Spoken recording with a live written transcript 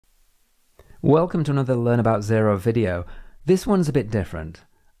Welcome to another Learn About Xero video. This one's a bit different.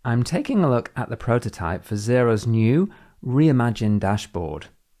 I'm taking a look at the prototype for Xero's new reimagined dashboard.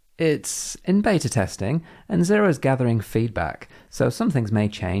 It's in beta testing and Xero's gathering feedback, so some things may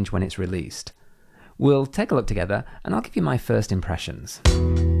change when it's released. We'll take a look together and I'll give you my first impressions.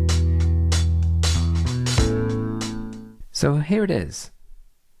 So here it is.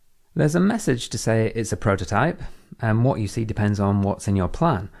 There's a message to say it's a prototype, and what you see depends on what's in your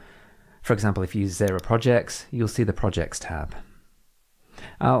plan. For example, if you use Xero Projects, you'll see the Projects tab.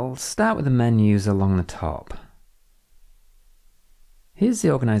 I'll start with the menus along the top. Here's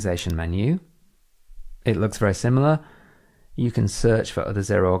the Organization menu. It looks very similar. You can search for other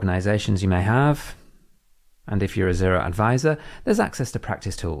Xero organizations you may have. And if you're a Xero advisor, there's access to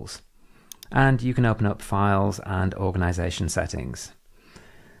practice tools. And you can open up files and organization settings.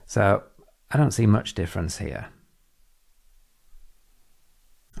 So I don't see much difference here.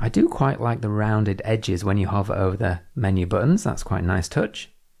 I do quite like the rounded edges when you hover over the menu buttons. That's quite a nice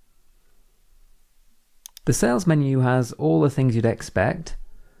touch. The sales menu has all the things you'd expect.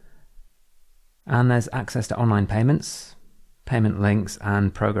 And there's access to online payments, payment links,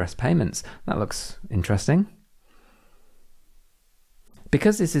 and progress payments. That looks interesting.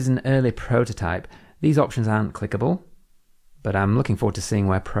 Because this is an early prototype, these options aren't clickable, but I'm looking forward to seeing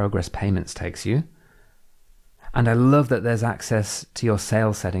where progress payments takes you. And I love that there's access to your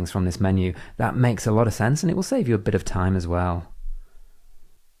sales settings from this menu. That makes a lot of sense and it will save you a bit of time as well.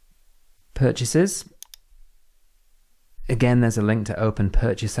 Purchases. Again, there's a link to open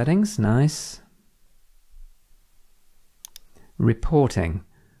purchase settings. Nice. Reporting.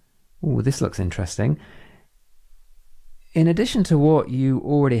 Ooh, this looks interesting. In addition to what you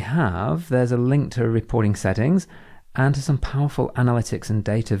already have, there's a link to reporting settings and to some powerful analytics and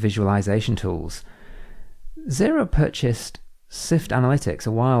data visualization tools. Xero purchased Syft Analytics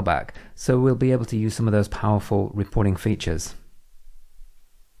a while back, so we'll be able to use some of those powerful reporting features.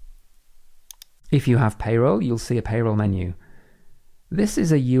 If you have payroll, you'll see a payroll menu. This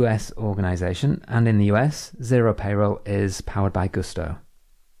is a US organization, and in the US, Xero Payroll is powered by Gusto.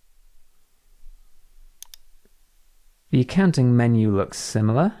 The accounting menu looks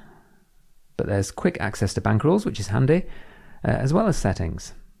similar, but there's quick access to bank rules, which is handy, as well as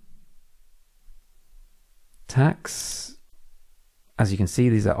settings. Tax, as you can see,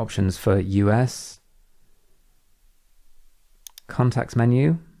 these are options for US. Contacts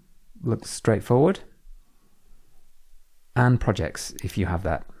menu looks straightforward. And projects, if you have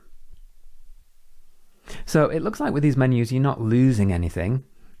that. So it looks like with these menus, you're not losing anything.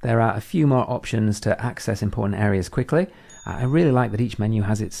 There are a few more options to access important areas quickly. I really like that each menu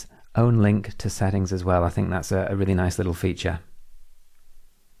has its own link to settings as well. I think that's a really nice little feature.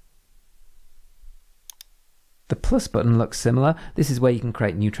 The plus button looks similar. This is where you can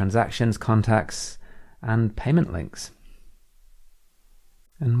create new transactions, contacts, and payment links.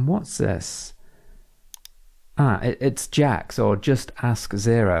 And what's this? It's JAX, or Just Ask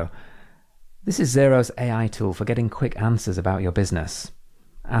Xero. This is Xero's AI tool for getting quick answers about your business.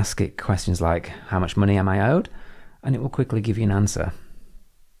 Ask it questions like, how much money am I owed? And it will quickly give you an answer.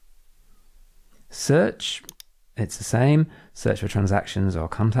 Search, it's the same. Search for transactions or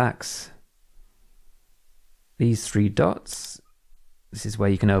contacts. These three dots, this is where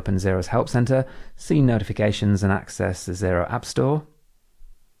you can open Xero's Help Center, see notifications and access the Xero App Store.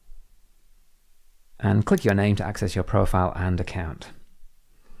 And click your name to access your profile and account.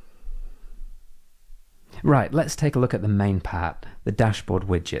 Right, let's take a look at the main part, the dashboard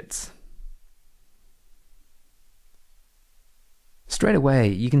widgets. Straight away,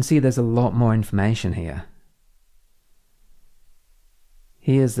 you can see there's a lot more information here.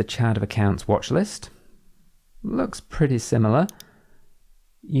 Here's the chart of accounts watch list. Looks pretty similar.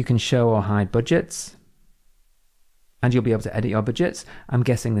 You can show or hide budgets, and you'll be able to edit your budgets. I'm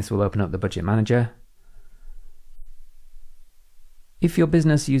guessing this will open up the budget manager. If your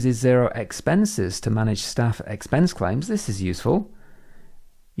business uses Xero expenses to manage staff expense claims, this is useful.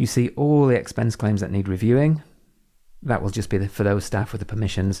 You see all the expense claims that need reviewing. That will just be for those staff with the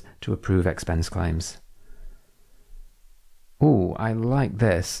permissions to approve expense claims. Ooh, I like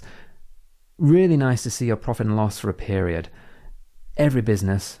this. Really nice to see your profit and loss for a period. Every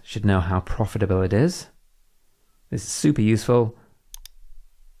business should know how profitable it is. This is super useful.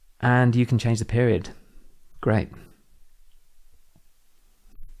 And you can change the period. Great.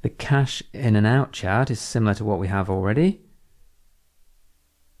 The cash in and out chart is similar to what we have already.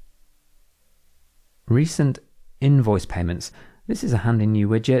 Recent invoice payments. This is a handy new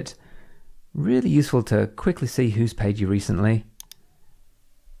widget. Really useful to quickly see who's paid you recently.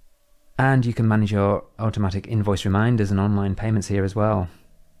 And you can manage your automatic invoice reminders and online payments here as well.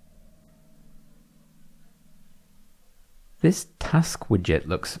 This task widget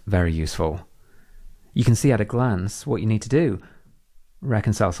looks very useful. You can see at a glance what you need to do.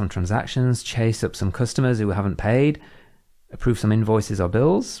 Reconcile some transactions, chase up some customers who haven't paid, approve some invoices or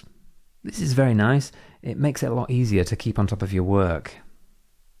bills. This is very nice. It makes it a lot easier to keep on top of your work.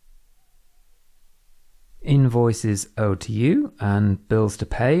 Invoices owed to you and bills to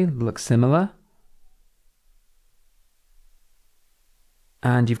pay look similar.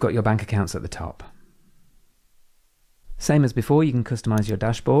 And you've got your bank accounts at the top. Same as before, you can customize your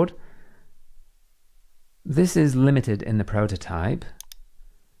dashboard. This is limited in the prototype,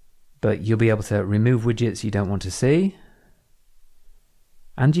 but you'll be able to remove widgets you don't want to see.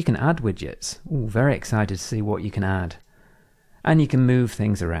 And you can add widgets. Ooh, very excited to see what you can add. And you can move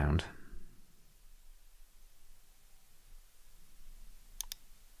things around.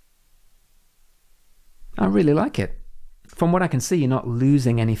 I really like it. From what I can see, you're not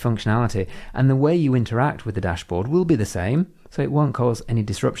losing any functionality, and the way you interact with the dashboard will be the same, so it won't cause any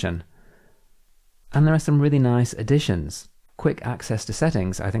disruption. And there are some really nice additions. Quick access to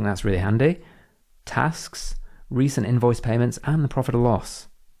settings, I think that's really handy. Tasks, recent invoice payments, and the profit or loss.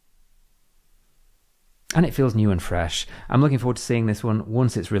 And it feels new and fresh. I'm looking forward to seeing this one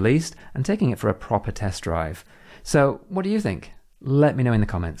once it's released and taking it for a proper test drive. So what do you think? Let me know in the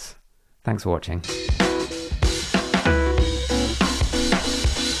comments. Thanks for watching.